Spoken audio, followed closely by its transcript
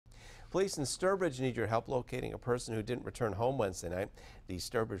Police in Sturbridge need your help locating a person who didn't return home Wednesday night. The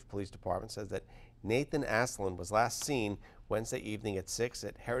Sturbridge Police Department says that Nathan Aslan was last seen Wednesday evening at 6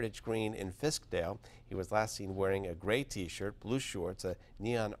 at Heritage Green in Fiskdale. He was last seen wearing a gray t-shirt, blue shorts, a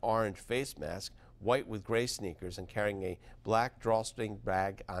neon orange face mask, white with gray sneakers, and carrying a black drawstring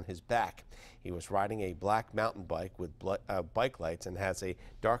bag on his back. He was riding a black mountain bike with bike lights and has a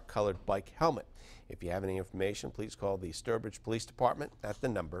dark colored bike helmet. If you have any information, please call the Sturbridge Police Department at the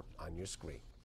number on your screen.